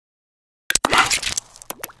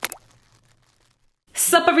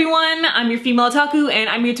What's up everyone? I'm your female otaku and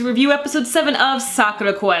I'm here to review episode 7 of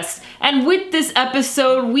Sakura Quest. And with this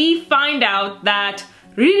episode we find out that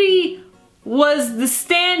Riri was the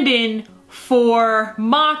stand-in for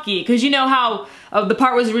Maki. Because you know how the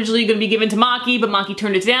part was originally going to be given to Maki, but Maki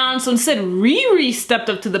turned it down. So instead Riri stepped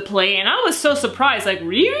up to the plate and I was so surprised. Like,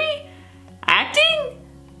 Riri? Acting?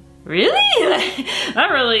 Really? That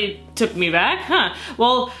really took me back, huh?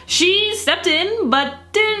 Well, she stepped in, but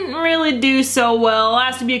didn't really do so well,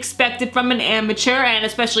 as to be expected from an amateur, and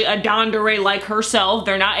especially a yandere like herself.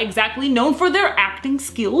 They're not exactly known for their acting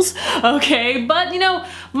skills, okay? But, you know,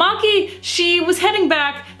 Maki, she was heading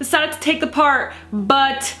back, decided to take the part,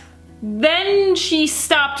 but then she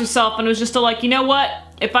stopped herself and was just like, you know what?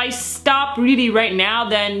 If I stop Riri right now,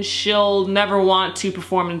 then she'll never want to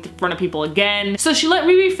perform in front of people again. So she let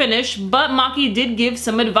Riri finish, but Maki did give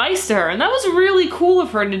some advice to her, and that was really cool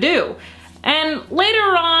of her to do. And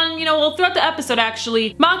later on, you know, well, throughout the episode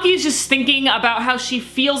actually, Maki is just thinking about how she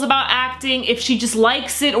feels about acting, if she just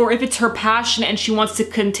likes it or if it's her passion and she wants to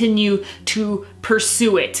continue to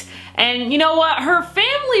pursue it. And you know what? Her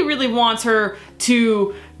family really wants her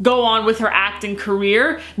to go on with her acting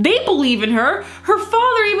career. They believe in her. Her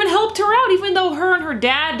father even helped her out, even though her and her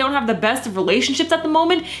dad don't have the best of relationships at the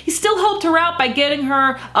moment. He still helped her out by getting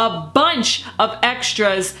her a bunch of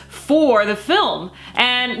extras for the film.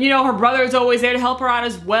 And you know, her brother is always there to help her out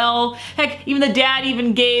as well. Heck, even the dad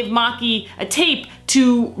even gave Maki a tape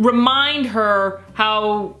to remind her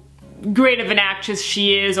how great of an actress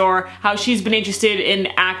she is, or how she's been interested in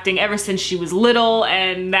acting ever since she was little,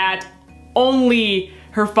 and that only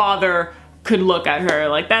her father could look at her.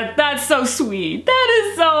 Like, that's so sweet. That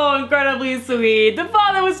is so incredibly sweet. The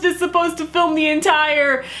father was just supposed to film the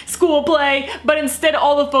entire school play, but instead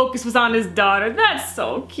all the focus was on his daughter. That's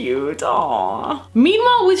so cute. Aww.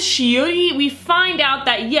 Meanwhile with Shiori, we find out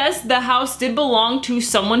that yes, the house did belong to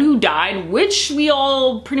someone who died, which we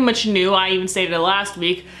all pretty much knew. I even stated it last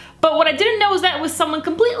week. But what I didn't know is that it was someone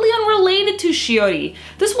completely unrelated to Shiori.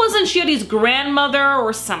 This wasn't Shiori's grandmother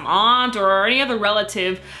or some aunt or any other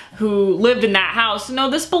relative who lived in that house. No,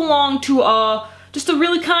 this belonged to just a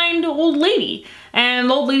really kind old lady. And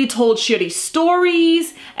the old lady told Shiori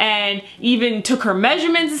stories and even took her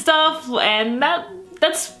measurements and stuff. And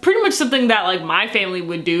that's pretty much something that like my family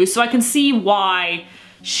would do. So I can see why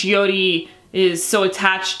Shiori is so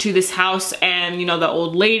attached to this house and, you know, the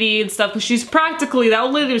old lady and stuff, because she's practically, that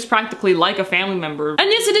old lady was practically like a family member.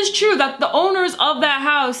 And yes, it is true that the owners of that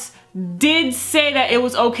house did say that it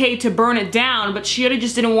was okay to burn it down, but Shiori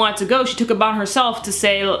just didn't want to go. She took it upon herself to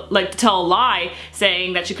say, like, to tell a lie,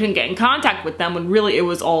 saying that she couldn't get in contact with them when really it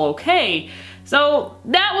was all okay. So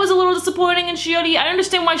that was a little disappointing in Shiori. I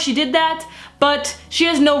understand why she did that, but she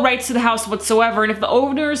has no rights to the house whatsoever, and if the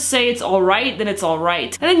owners say it's alright, then it's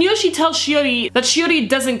alright. And then Yoshi tells Shiori that Shiori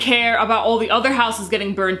doesn't care about all the other houses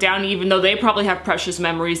getting burnt down, even though they probably have precious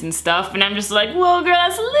memories and stuff, and I'm just like, well girl,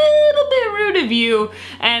 that's a little bit rude of you.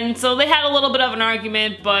 And so they had a little bit of an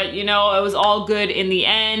argument, but you know, it was all good in the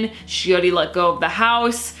end. Shiori let go of the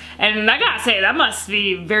house, and I gotta say, that must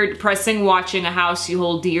be very depressing watching a house you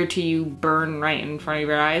hold dear to you burn right in front of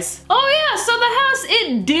your eyes. Oh yeah, so the house,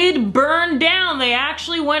 it did burn down. They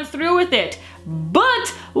actually went through with it.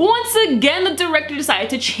 But once again, the director decided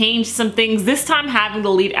to change some things, this time having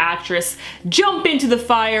the lead actress jump into the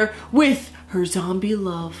fire with her zombie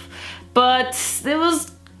love. But it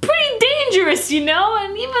was pretty dangerous, you know?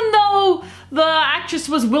 And even though the actress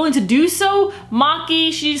was willing to do so,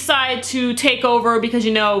 Maki, she decided to take over because,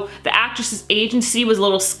 you know, the actress's agency was a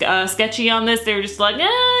little sketchy on this. They were just like,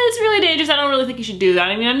 it's really dangerous. I don't really think you should do that.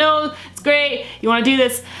 I mean, I know it's great, you want to do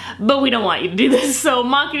this, but we don't want you to do this. So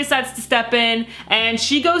Maki decides to step in and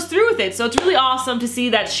she goes through with it. So it's really awesome to see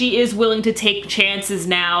that she is willing to take chances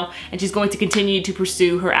now and she's going to continue to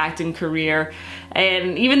pursue her acting career.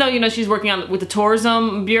 And even though, you know, she's working on with the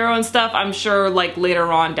tourism bureau and stuff, I'm sure like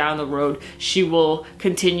later on down the road she will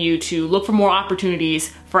continue to look for more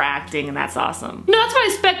opportunities for acting, and that's awesome. You know, that's what I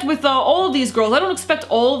expect with all of these girls. I don't expect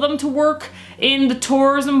all of them to work in the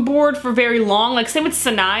tourism board for very long. Like same with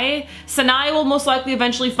Sanae. Sanae will most likely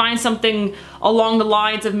eventually find something along the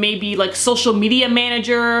lines of maybe like social media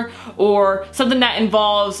manager or something that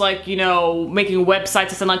involves like, you know, making websites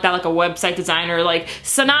or something like that, like a website designer. Like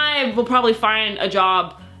Sanae will probably find a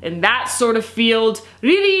job in that sort of field.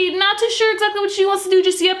 Really not too sure exactly what she wants to do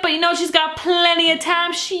just yet, but you know, she's got plenty of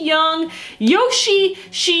time. She young. Yoshi,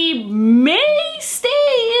 she may stay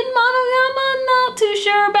in Manoyama, not too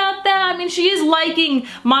sure about that. I mean, she is liking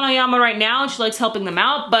Manoyama right now and she likes helping them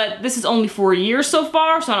out, but this is only for a year so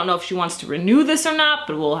far, so I don't know if she wants to renew this or not,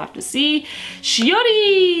 but we'll have to see. Shiori!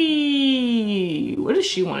 What does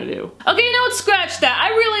she want to do? Okay, you know what? Scratch that. I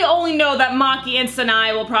really only know that Maki and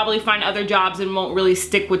Sanae will probably find other jobs and won't really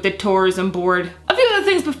stick with the tourism board. A few other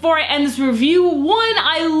things before I end this review. One,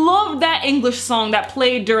 I love that English song that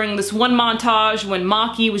played during this one montage when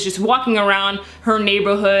Maki was just walking around her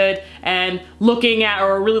neighborhood and looking at,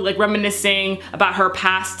 or really like reminiscing about her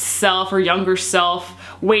past self, her younger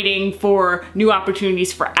self, waiting for new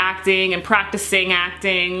opportunities for acting and practicing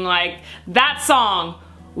acting. Like, that song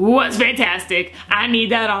was fantastic. I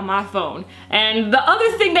need that on my phone. And the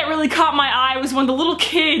other thing that really caught my eye was when the little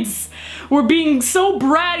kids were being so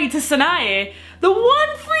bratty to Sanae. The one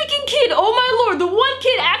freaking kid, oh my lord, the one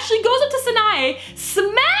kid actually goes up to Sanae,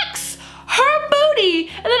 smacks her booty,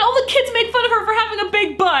 and then all the kids make fun of her for having a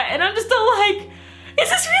big butt. And I'm just like, is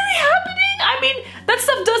this really happening? I mean, that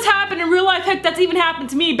stuff does happen in real life. Heck, that's even happened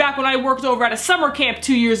to me back when I worked over at a summer camp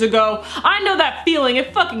 2 years ago. I know that feeling.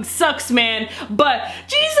 It fucking sucks, man. But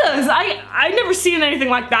Jesus, I've never seen anything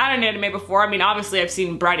like that in anime before. I mean, obviously I've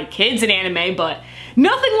seen bratty kids in anime, but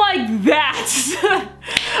nothing like that.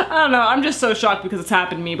 I don't know. I'm just so shocked because it's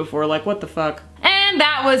happened to me before. Like, what the fuck? And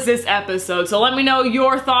that was this episode, so let me know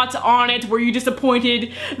your thoughts on it. Were you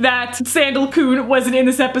disappointed that Sandal-kun wasn't in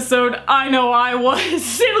this episode? I know I was.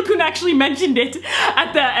 Sandal-kun actually mentioned it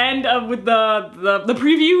at the end of with the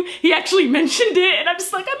preview. He actually mentioned it, and I'm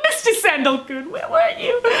just like, I missed you, Sandal-kun. Where were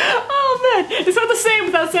you? Oh man, it's not the same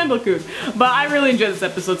without Sandal-kun. But I really enjoyed this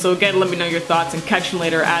episode, so again, let me know your thoughts and catch you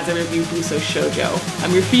later as I review Buso Shoujo.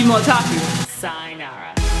 I'm your female otaku. Sayonara.